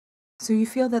So you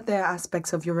feel that there are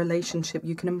aspects of your relationship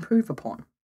you can improve upon?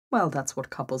 Well, that's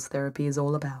what couples therapy is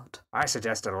all about. I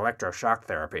suggested electroshock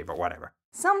therapy, but whatever.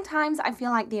 Sometimes I feel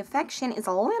like the affection is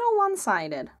a little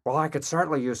one-sided. Well, I could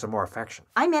certainly use some more affection.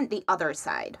 I meant the other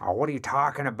side. Oh, what are you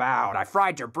talking about? I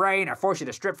fried your brain, I forced you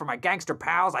to strip from my gangster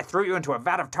pals, I threw you into a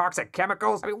vat of toxic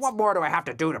chemicals. I mean, what more do I have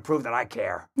to do to prove that I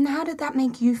care? And how did that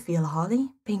make you feel, Harley?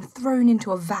 Being thrown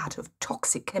into a vat of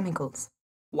toxic chemicals?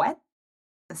 Wet?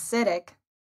 Acidic?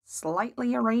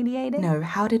 Slightly irradiated? No,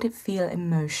 how did it feel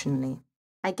emotionally?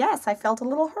 I guess I felt a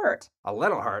little hurt. A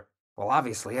little hurt? Well,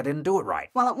 obviously I didn't do it right.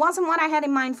 Well, it wasn't what I had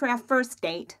in mind for our first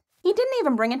date. He didn't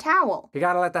even bring a towel. You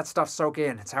gotta let that stuff soak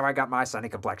in. It's how I got my sunny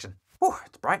complexion. Whew,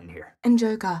 it's bright in here. And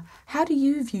Joker, how do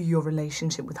you view your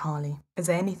relationship with Harley? Is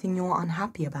there anything you're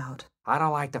unhappy about? I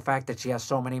don't like the fact that she has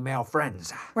so many male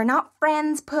friends. We're not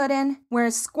friends, Puddin'. We're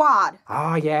a squad.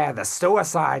 Oh yeah, the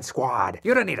suicide squad.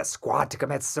 You don't need a squad to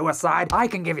commit suicide. I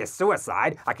can give you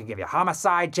suicide. I can give you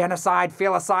homicide, genocide,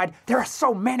 filicide. There are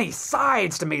so many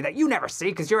sides to me that you never see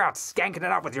because you're out skanking it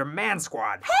up with your man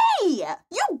squad. Hey!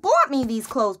 You bought me these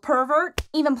clothes, pervert.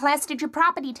 Even plastered your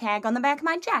property tag on the back of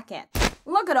my jacket.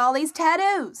 Look at all these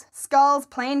tattoos. Skulls,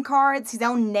 playing cards, his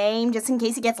own name, just in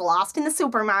case he gets lost in the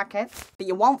supermarket. But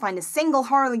you won't find a single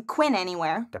Harley Quinn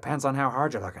anywhere. Depends on how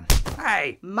hard you're looking.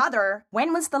 Hey! Mother?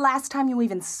 When was the last time you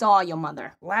even saw your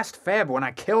mother? Last Feb when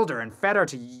I killed her and fed her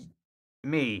to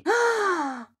me.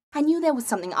 I knew there was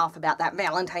something off about that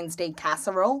Valentine's Day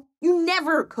casserole. You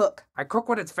never cook. I cook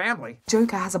when it's family.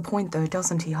 Joker has a point though,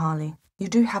 doesn't he, Harley? You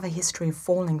do have a history of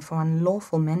falling for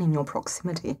unlawful men in your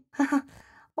proximity.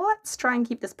 Let's try and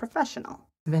keep this professional.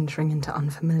 Venturing into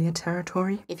unfamiliar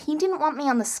territory? If he didn't want me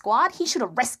on the squad, he should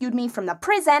have rescued me from the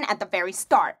prison at the very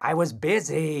start. I was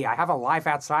busy. I have a life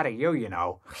outside of you, you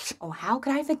know. Oh, how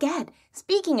could I forget?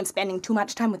 Speaking of spending too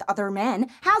much time with other men,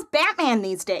 how's Batman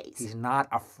these days? He's not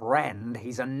a friend.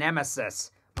 He's a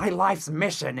nemesis. My life's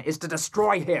mission is to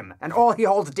destroy him and all he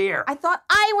holds dear. I thought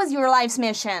I was your life's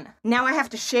mission. Now I have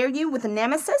to share you with a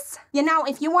nemesis? You know,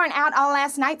 if you weren't out all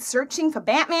last night searching for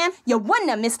Batman, you wouldn't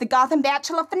have missed the Gotham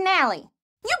Bachelor finale.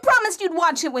 You promised you'd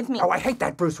watch it with me. Oh, I hate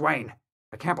that Bruce Wayne.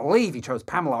 I can't believe he chose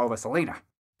Pamela over Selena.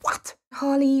 What?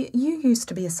 Harley, you used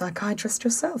to be a psychiatrist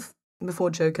yourself, before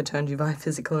Joker turned you via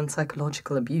physical and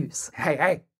psychological abuse.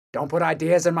 Hey, don't put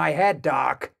ideas in my head,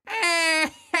 Doc.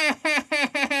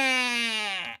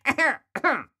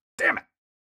 Damn it.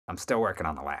 I'm still working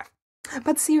on the laugh.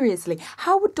 But seriously,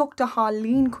 how would Dr.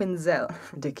 Harleen Quinzel,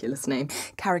 ridiculous name,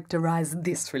 characterize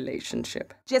this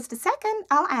relationship? Just a second,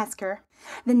 I'll ask her.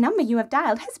 The number you have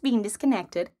dialed has been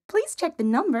disconnected. Please check the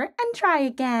number and try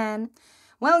again.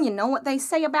 Well, you know what they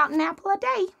say about an apple a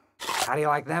day. How do you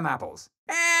like them apples?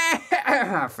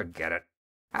 Forget it.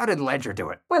 How did Ledger do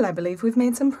it? Well, I believe we've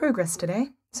made some progress today.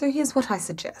 So here's what I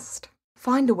suggest.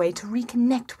 Find a way to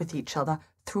reconnect with each other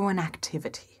through an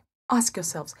activity. Ask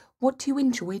yourselves, what do you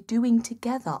enjoy doing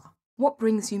together? What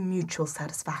brings you mutual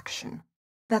satisfaction?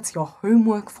 That's your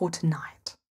homework for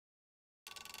tonight.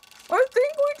 I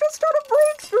think we just had a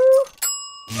breakthrough!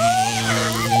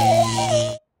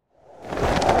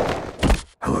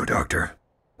 Hello, Doctor.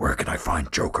 Where can I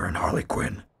find Joker and Harley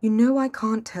Quinn? You know I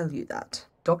can't tell you that.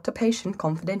 Doctor-patient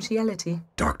confidentiality.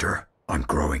 Doctor, I'm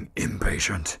growing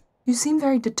impatient. You seem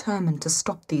very determined to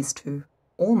stop these two.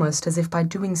 Almost as if by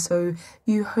doing so,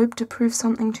 you hope to prove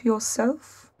something to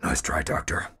yourself. Nice try,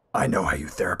 Doctor. I know how you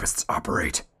therapists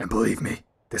operate, and believe me,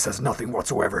 this has nothing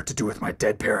whatsoever to do with my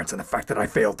dead parents and the fact that I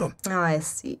failed them. I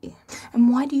see.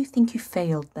 And why do you think you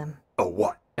failed them? Oh,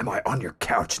 what? Am I on your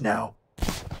couch now?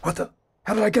 What the?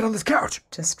 How did I get on this couch?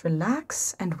 Just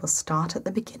relax, and we'll start at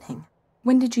the beginning.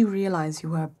 When did you realize you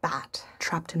were a bat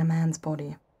trapped in a man's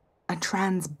body? A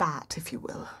trans bat, if you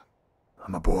will.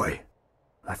 I'm a boy.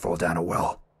 I fall down a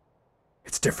well.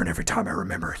 It's different every time I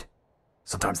remember it.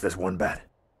 Sometimes there's one bat.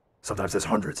 Sometimes there's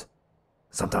hundreds.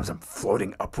 Sometimes I'm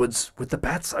floating upwards with the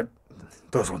bats.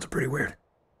 Those ones are pretty weird.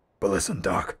 But listen,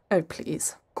 Doc. Oh,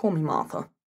 please. Call me Martha.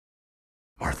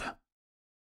 Martha?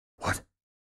 What?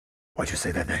 Why'd you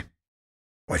say that name?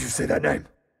 Why'd you say that name?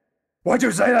 Why'd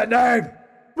you say that name?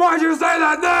 Why'd you say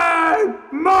that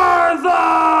name? Martha!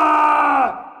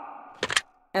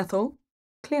 Ethel,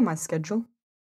 clear my schedule.